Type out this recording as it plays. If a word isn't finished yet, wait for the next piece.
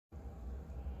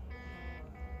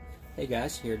Hey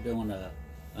guys, here doing a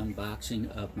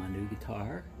unboxing of my new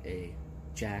guitar, a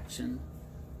Jackson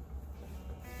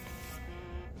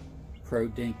Pro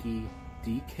Dinky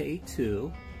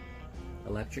DK2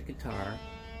 electric guitar,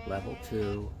 level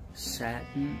 2,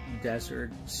 Satin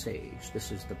Desert Sage.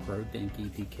 This is the Pro Dinky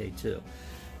DK2.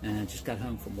 And I just got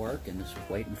home from work and this was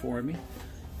waiting for me,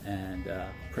 and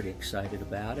pretty excited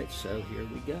about it, so here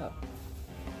we go.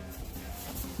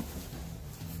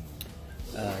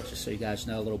 Just so you guys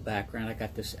know a little background, I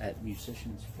got this at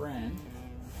Musician's Friend.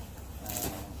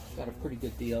 Got a pretty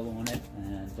good deal on it,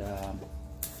 and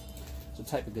it's the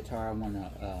type of guitar I want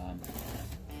to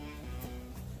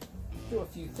do a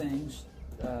few things,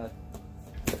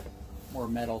 more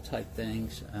metal type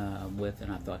things with,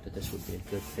 and I thought that this would be a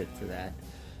good fit for that.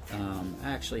 I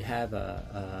actually have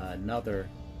another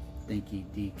Dinky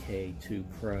DK2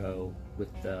 Pro with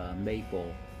the maple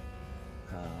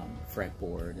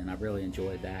fretboard, and I really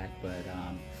enjoyed that, but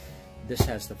this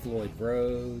has the Floyd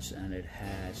Rose and it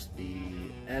has the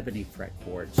ebony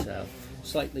fretboard, so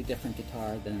slightly different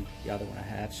guitar than the other one I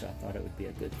have, so I thought it would be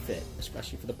a good fit,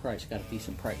 especially for the price. Got a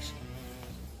decent price.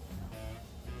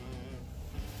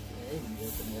 Okay, and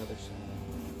open the other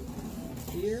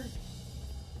side here.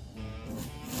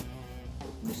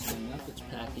 Open this thing up. It's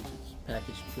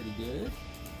packaged pretty good.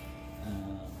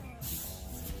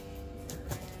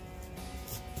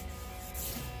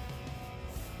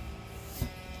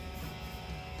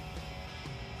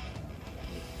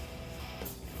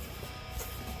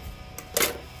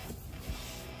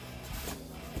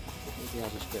 Maybe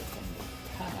I'll just go from the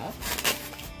top.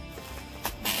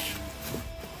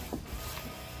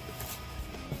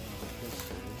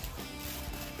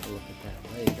 We'll look at that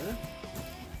later.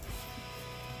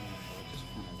 We'll just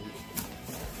kind of reach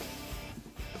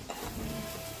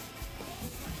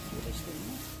this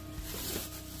thing.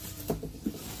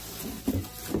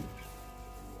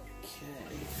 Okay.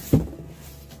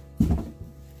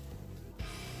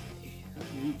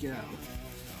 Here we go.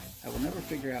 I will never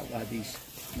figure out why these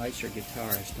nicer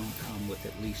guitars don't come with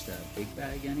at least a big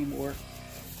bag anymore,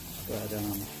 but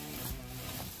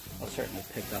I'll certainly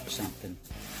pick up something.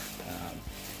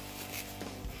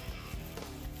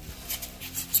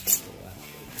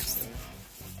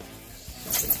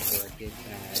 Something for a gig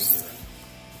bag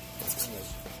or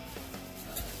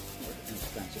more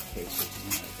inexpensive cases,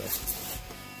 you know, but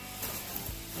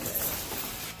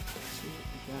let's see what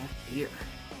we got here.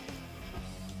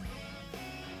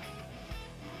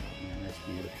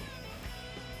 Beautiful.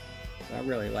 So I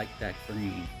really like that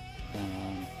green.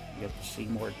 You have to see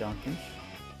more Duncans.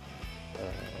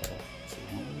 Let's see,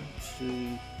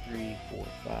 1, 2, 3, 4,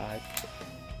 5.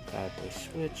 5-way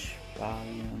switch,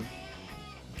 volume,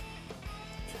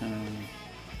 tone,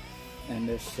 and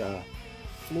this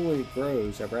Floyd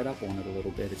Rose. I read up on it a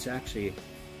little bit. It's actually,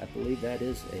 I believe that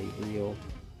is a real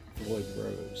Floyd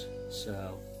Rose.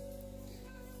 So,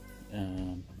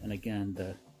 and again,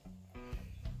 the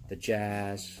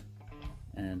jazz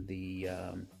and the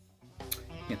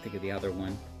can't think of the other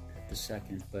one at the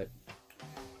second, but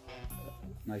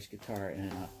nice guitar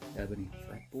and ebony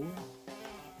fretboard.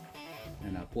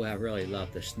 And boy, I really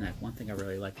love this neck. One thing I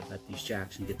really like about these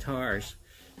Jackson guitars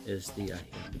is the a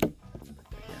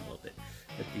little bit,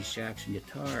 but these Jackson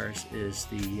guitars is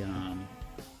the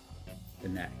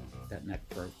neck, that neck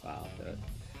profile, the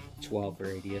 12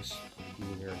 radius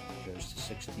here goes to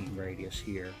 16 radius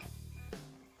here.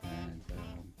 And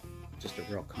just a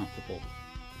real comfortable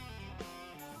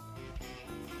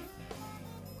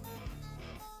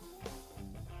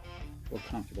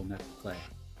neck to play.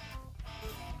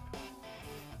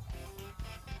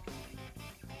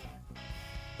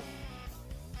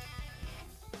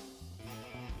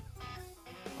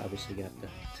 Obviously you have to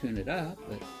tune it up,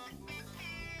 but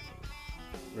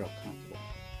real comfortable.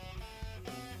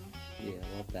 Yeah,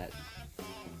 love that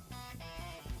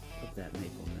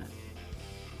maple neck.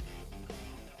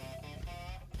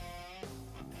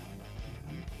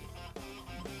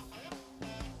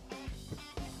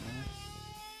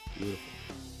 Beautiful.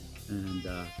 And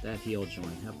that heel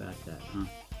joint, how about that, huh?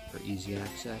 For easy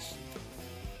access.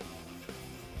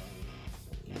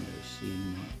 Again, there's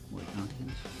seeing more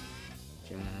Duncans,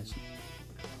 jazz,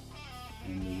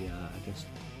 and the, I guess,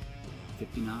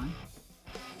 59.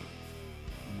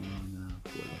 And,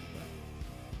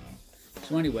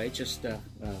 so anyway, just a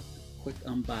quick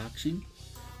unboxing.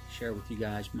 Share with you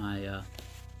guys my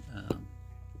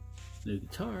new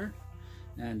guitar.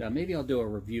 And maybe I'll do a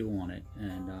review on it.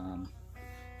 And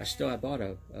I bought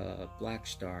a Black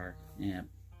Star amp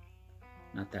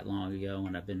not that long ago,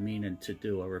 and I've been meaning to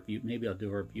do a review. Maybe I'll do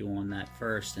a review on that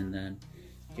first, and then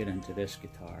get into this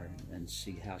guitar and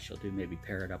see how she'll do. Maybe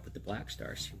pair it up with the Black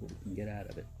Star, see what we can get out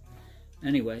of it.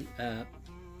 anyway,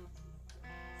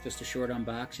 just a short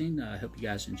unboxing. I hope you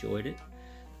guys enjoyed it.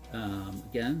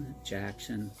 Again,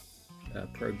 Jackson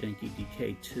Pro Dinky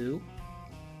DK2,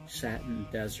 Satin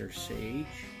Desert Sage,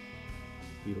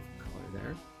 beautiful color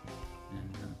there.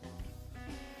 And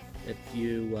if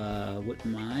you wouldn't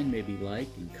mind, maybe like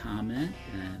and comment,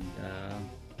 and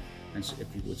if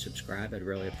you would subscribe, I'd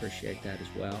really appreciate that as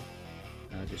well.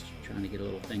 Just trying to get a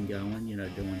little thing going, you know,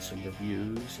 doing some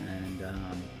reviews and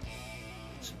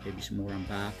maybe some more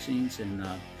unboxings. And if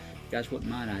you guys wouldn't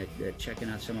mind, checking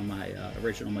out some of my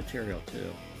original material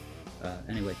too.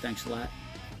 Anyway, thanks a lot,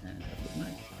 and have a good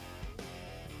night.